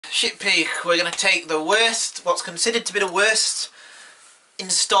Shit Peak, we're going to take the worst, what's considered to be the worst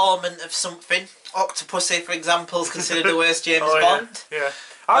instalment of something. Octopussy, for example, is considered the worst James Bond. Yeah.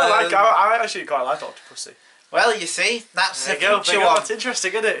 I actually quite like Octopussy. Well, you see, that's the future one. one. It's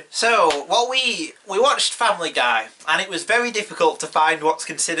interesting, isn't it? So, what we watched Family Guy, and it was very difficult to find what's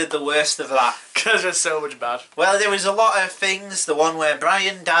considered the worst of that. Because there's so much bad. Well, there was a lot of things. The one where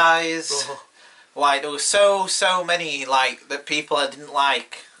Brian dies. Oh. Like, there was so many, like, that people didn't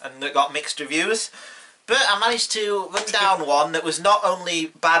like and that got mixed reviews. But I managed to run down one that was not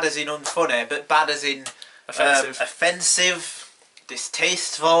only bad as in unfunny, but bad as in offensive,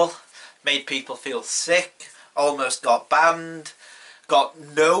 distasteful, made people feel sick, almost got banned, got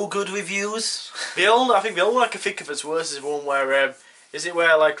no good reviews. I think the only one I can think of as worse is one where, is it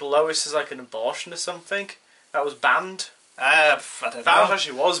where like Lois is like an abortion or something? That was banned. I don't know. That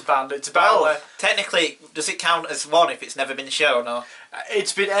actually was banned. It's about technically, does it count as one if it's never been shown? Or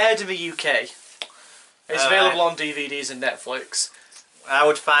it's been aired in the UK. It's available on DVDs and Netflix. I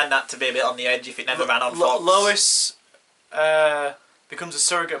would find that to be a bit on the edge if it never ran on Fox. Lois becomes a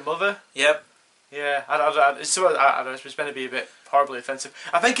surrogate mother. Yep. Yeah, I don't know, it's meant to be a bit horribly offensive.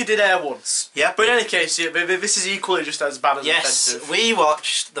 I think it did air once. Yeah. But in any case, yeah, this is equally just as bad as offensive. Yes, we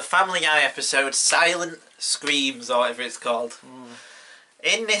watched the Family Guy episode Silent Screams, or whatever it's called.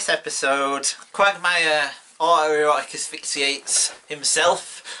 In this episode, Quagmire autoerotic asphyxiates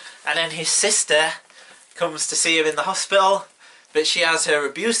himself, and then his sister comes to see him in the hospital, but she has her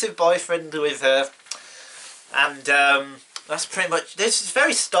abusive boyfriend with her, and that's pretty much, this is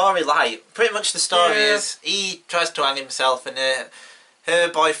very story light. Pretty much the story is, he tries to hang himself and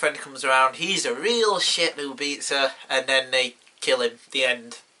her boyfriend comes around, he's a real shit who beats her, and then they kill him, the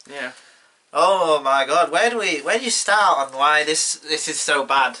end. Yeah. Oh my god, where do you start on why this is so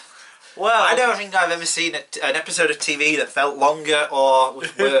bad? Well, I don't think I've ever seen an episode of TV that felt longer or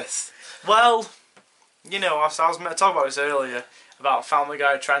was worse. Well, you know, I was meant to talk about this earlier, about Family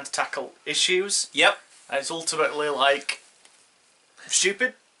Guy trying to tackle issues. Yep. And it's ultimately, like,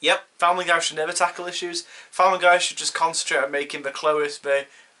 stupid. Yep. Family Guy should never tackle issues. Family Guy should just concentrate on making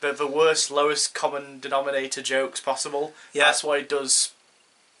the worst, lowest common denominator jokes possible. Yeah. That's what it does.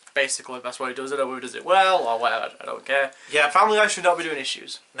 Basically, that's what he does. I don't know if he does it well or whatever. I don't care. Yeah. Family Guy should not be doing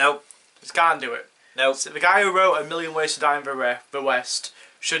issues. Nope. Just can't do it. Nope. So the guy who wrote A Million Ways to Die in the West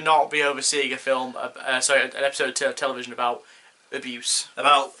should not be overseeing a film, an episode of television about abuse.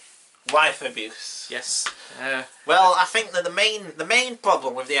 About wife abuse. Yes. Well, I think that the main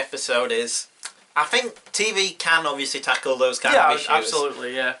problem with the episode is, I think TV can obviously tackle those kind of issues. Yeah,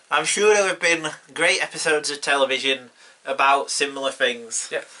 absolutely, yeah. I'm sure there have been great episodes of television about similar things.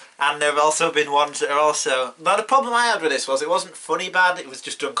 Yep. And there have also been ones that are also... But the problem I had with this was it wasn't funny bad, it was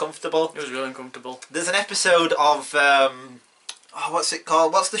just uncomfortable. It was really uncomfortable. There's an episode of... what's it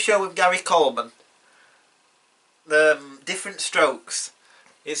called? What's the show with Gary Coleman? Different Strokes.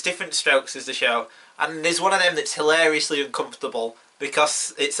 It's Different Strokes is the show. And there's one of them that's hilariously uncomfortable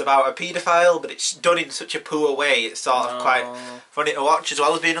because it's about a paedophile, but it's done in such a poor way. It's sort of quite funny to watch as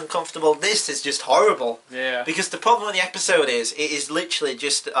well as being uncomfortable. This is just horrible. Yeah. Because the problem with the episode is, it is literally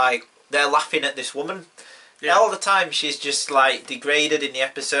just like, they're laughing at this woman. Yeah. All the time she's just like degraded in the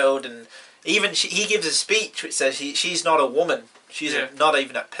episode, and even he gives a speech which says she's not a woman. She's not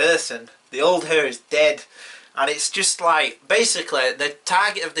even a person. The old her is dead. And it's just like, basically, the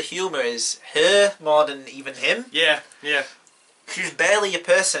target of the humour is her more than even him. Yeah, yeah. She's barely a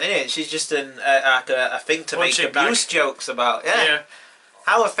person in it. She's just a thing to make abuse jokes about. Yeah. Yeah.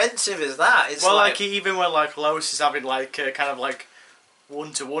 How offensive is that? It's well, like even when like Lois is having like kind of like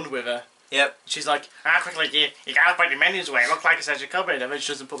one-to-one with her. Yep. She's like, quickly, you gotta put the menus away. It looks like it's such a cupboard. And then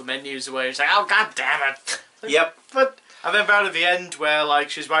she doesn't put the menus away. It's like, oh god damn it. Yep. But and then right at the end where like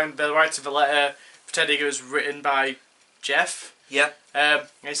she's writing the letter, pretending it was written by Jeff. Yep. And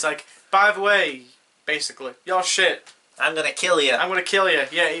it's like, by the way, basically, you're shit. I'm gonna kill you. I'm gonna kill you.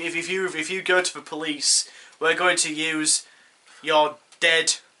 Yeah, if you go to the police, we're going to use your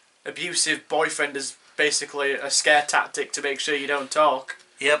dead, abusive boyfriend as basically a scare tactic to make sure you don't talk.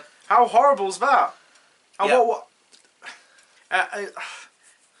 Yep. How horrible is that? And yep. what?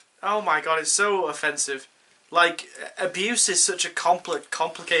 Oh my god, it's so offensive. Like, abuse is such a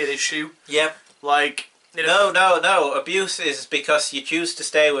complicated issue. Yep. Like, you know, no. Abuse is because you choose to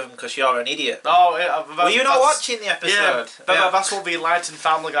stay with him because you're an idiot. Oh, yeah. Were you not watching the episode? Yeah, but that's what the enlightened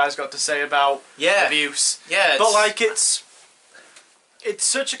Family Guy's got to say about abuse. Yeah. But like, it's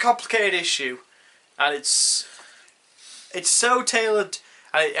such a complicated issue, and it's so tailored,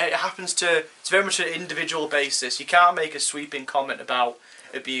 and it happens to. It's very much an individual basis. You can't make a sweeping comment about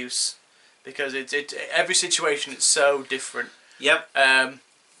abuse because every situation is so different. Yep.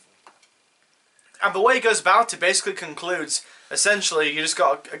 And the way he goes about it basically concludes, essentially, you just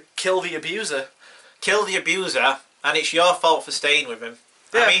got to kill the abuser. Kill the abuser, and it's your fault for staying with him.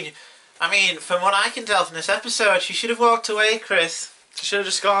 Yeah. I mean, from what I can tell from this episode, she should have walked away, Chris. She should have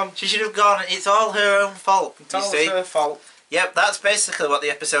just gone. She should have gone. It's all her own fault. It's all her fault. Yep, that's basically what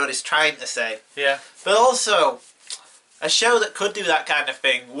the episode is trying to say. Yeah. But also, a show that could do that kind of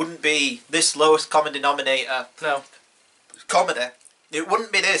thing wouldn't be this lowest common denominator. No. Comedy. It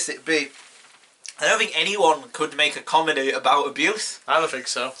wouldn't be this. It'd be. I don't think anyone could make a comedy about abuse. I don't think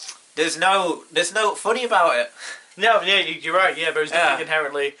so. There's no funny about it. No, yeah, you're right. Yeah, but it's thinking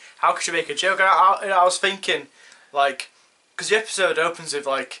inherently, how could you make a joke? I was thinking, like, because the episode opens with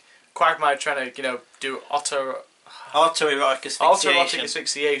like Quagmire trying to, do autoerotic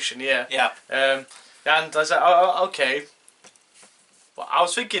asphyxiation. Yeah. Yeah. And I was like, oh, okay. Well, I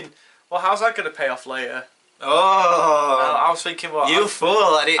was thinking, well, how's that going to pay off later? Oh. I was thinking, well, you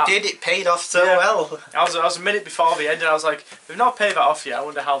fool! And it did. It paid off so well. I was a minute before the end, and I was like, they've not paid that off yet. I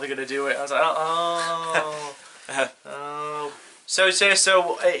wonder how they're going to do it. I was like, oh. Oh. So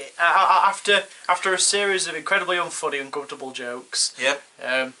after a series of incredibly unfunny, uncomfortable jokes, Yep.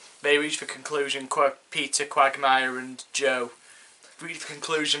 they reach the conclusion. Peter, Quagmire, and Joe reach the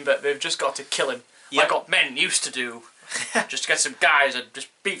conclusion that they've just got to kill him, like what men used to do. Just get some guys and just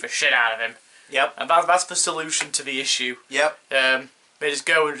beat the shit out of him. Yep. And that's the solution to the issue. Yep. They just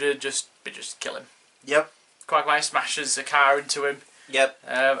go and just kill him. Yep. Quagmire smashes a car into him. Yep.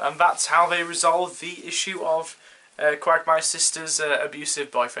 And that's how they resolve the issue of Quagmire's sister's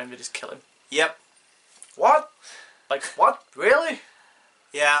abusive boyfriend. They just kill him. Yep. What? Like, what? Really?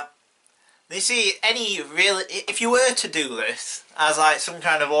 Yeah. You see, if you were to do this as like some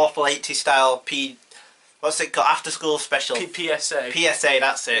kind of awful 80s style what's it called? After school special. PSA. PSA,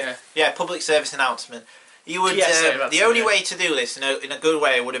 that's it. Yeah, public service announcement. You would. The only way to do this in a good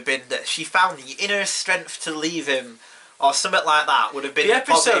way would have been that she found the inner strength to leave him, or something like that. Would have been the a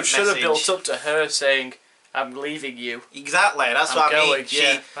positive episode should have message. built up to her saying, "I'm leaving you." Exactly. That's what I mean.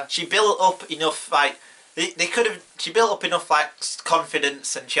 Yeah. She built up enough like. They could have. She built up enough like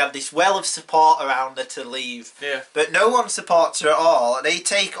confidence, and she had this well of support around her to leave. Yeah. But no one supports her at all. They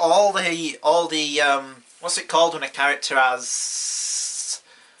take all the what's it called when a character has,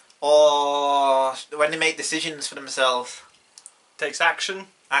 or when they make decisions for themselves. Takes action.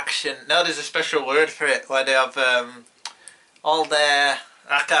 Action. No, there's a special word for it where they have all their.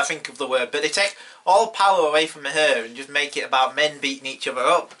 I can't think of the word, but they take all power away from her and just make it about men beating each other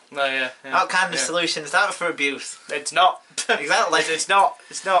up. No, yeah. What kind of solution is that for abuse? It's not. Exactly. It's not.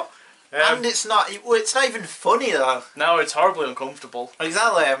 And it's not even funny though. No, it's horribly uncomfortable.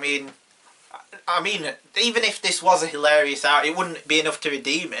 Exactly. I mean, even if this was a hilarious art, it wouldn't be enough to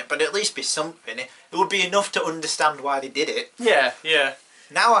redeem it, but at least be something. It would be enough to understand why they did it. Yeah, yeah.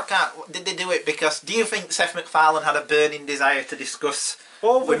 Now I can't. Did they do it because? Do you think Seth MacFarlane had a burning desire to discuss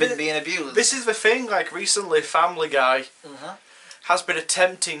women being abused? This is the thing. Like recently, Family Guy has been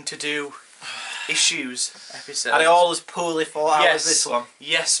attempting to do issues episodes. Are they all as poorly thought out as this one?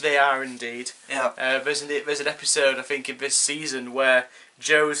 Yes, they are indeed. Yeah. There's an episode I think in this season where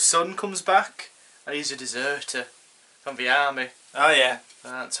Joe's son comes back and he's a deserter from the army. Oh yeah.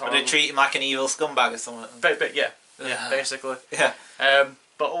 That's But horrible. they treat him like an evil scumbag or something. But yeah, basically. Yeah.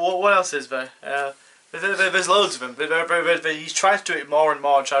 But what else is there? There's loads of them. He's trying to do it more and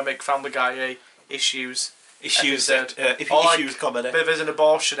more, trying to make Family Guy a issues episode. Issues comedy. There's an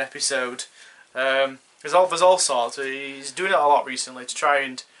abortion episode. There's all sorts. He's doing it a lot recently to try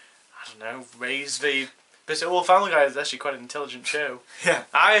and, I don't know, raise the... Well, Family Guy is actually quite an intelligent show. Yeah.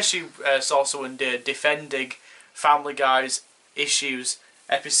 I actually saw someone defending Family Guy's issues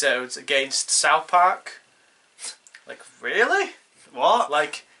episodes against South Park. Like, really? What?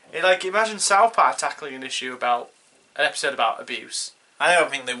 Like imagine South Park tackling an episode about abuse. I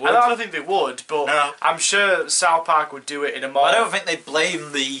don't think they would. I don't think they would, but No. I'm sure South Park would do it in a more... I don't think they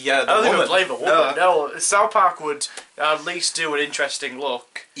blame the I don't think woman. they blame the woman. No, South Park would at least do an interesting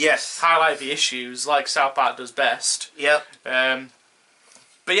look. Yes. Highlight the issues like South Park does best. Yep.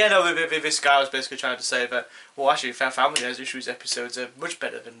 But yeah, no, this guy was basically trying to say that, well, actually, Family Guy's issues episodes are much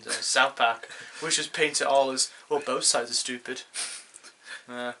better than South Park, which just paints it all as, well, both sides are stupid.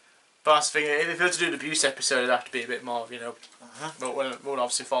 But that's the thing, if you were to do an abuse episode, it'd have to be a bit more, but won't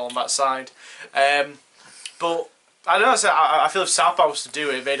obviously fall on that side. But, I don't know, so I feel if South Park was to do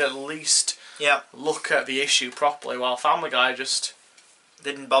it, they'd at least look at the issue properly, while Family Guy just...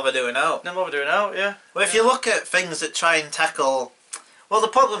 Didn't bother doing out. Didn't bother doing out, yeah. Well, if you look at things that try and tackle... Well, the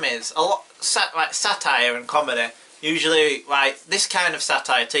problem is, a lot like satire and comedy, usually, like, this kind of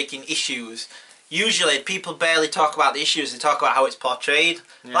satire, taking issues, usually people barely talk about the issues, they talk about how it's portrayed.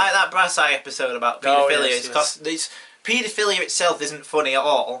 Like that Brass Eye episode about paedophilia. Paedophilia itself isn't funny at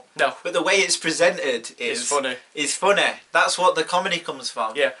all. No. But the way it's presented is funny. That's what the comedy comes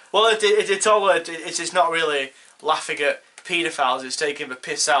from. Yeah. Well, it's not really laughing at paedophiles. It's taking the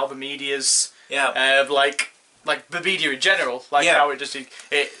piss out of the media's. Yeah. Like the media in general. Like how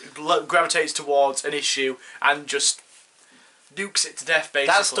it gravitates towards an issue and just nukes it to death. Basically.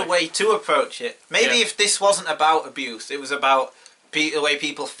 That's the way to approach it. Maybe if this wasn't about abuse, it was about the way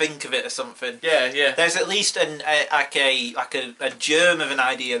people think of it or something. Yeah. There's at least a germ of an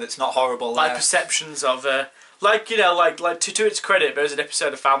idea that's not horrible. Like perceptions of to its credit, there's an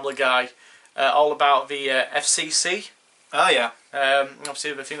episode of Family Guy all about the FCC. Oh yeah.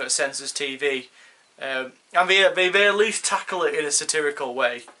 Obviously the thing that censors TV. And they at least tackle it in a satirical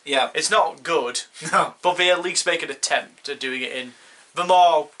way. Yeah. It's not good. No. But they at least make an attempt at doing it in the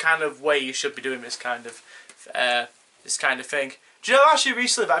more kind of way you should be doing this kind of thing. Do you know, actually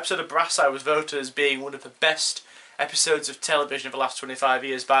recently that episode of Brass Eye was voted as being one of the best episodes of television of the last 25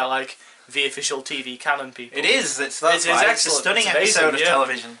 years by like the official TV canon people. It is. It's excellent. It's a stunning episode of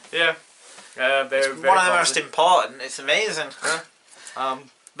television. Yeah. It's one of the most important. It's amazing.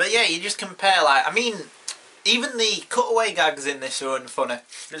 But yeah, you just compare, like, I mean, even the cutaway gags in this are unfunny.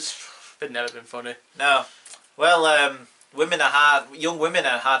 They've never been funny. No. Well, young women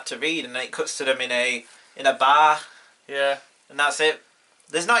are hard to read, and it cuts to them in a bar. Yeah. And that's it.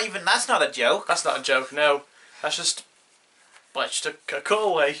 That's not a joke. That's not a joke, no. That's just a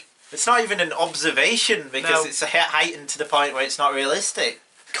cutaway. It's not even an observation, because it's heightened to the point where it's not realistic.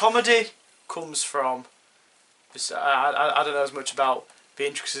 Comedy comes from... I don't know as much about the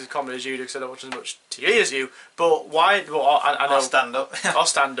intricacies of comedy as you do, because I don't watch as much TV as you, but why... Well, I know, or stand-up. Or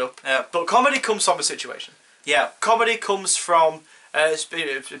stand-up. Yeah. But comedy comes from a situation. Yeah. Comedy comes from...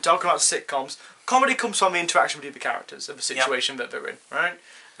 talking about sitcoms, comedy comes from the interaction between the characters of the situation that they're in, right?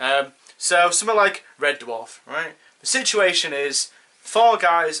 So something like Red Dwarf, right? The situation is 4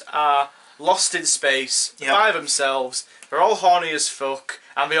 guys are lost in space by themselves, they're all horny as fuck,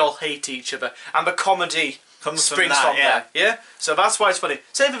 and they all hate each other, and the comedy springs from there. Yeah? So that's why it's funny.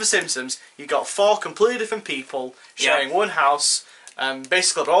 Same for The Simpsons, you've got 4 completely different people sharing one house,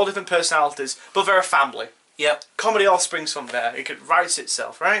 basically they're all different personalities, but they're a family. Yep. Comedy all springs from there. It writes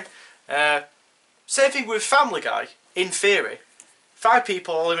itself, right? Same thing with Family Guy, in theory. 5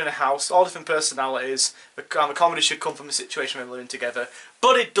 people all living in a house, all different personalities, the comedy should come from a situation where they're living together.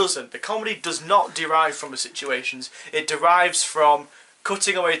 But it doesn't. The comedy does not derive from the situations. It derives from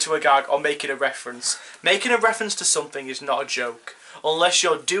cutting away to a gag or making a reference. Making a reference to something is not a joke, unless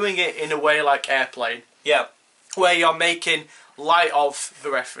you're doing it in a way like Airplane. Yeah. Where you're making light of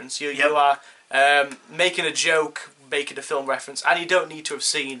the reference. You are making a joke, making a film reference, and you don't need to have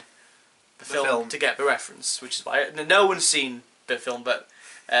seen the film to get the reference, which is why no one's seen the film but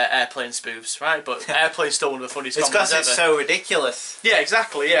Airplane spoofs, right? But Airplane's still one of the funniest comedies ever. It's because it's so ridiculous. Yeah,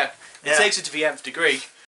 exactly, yeah. It takes it to the nth degree.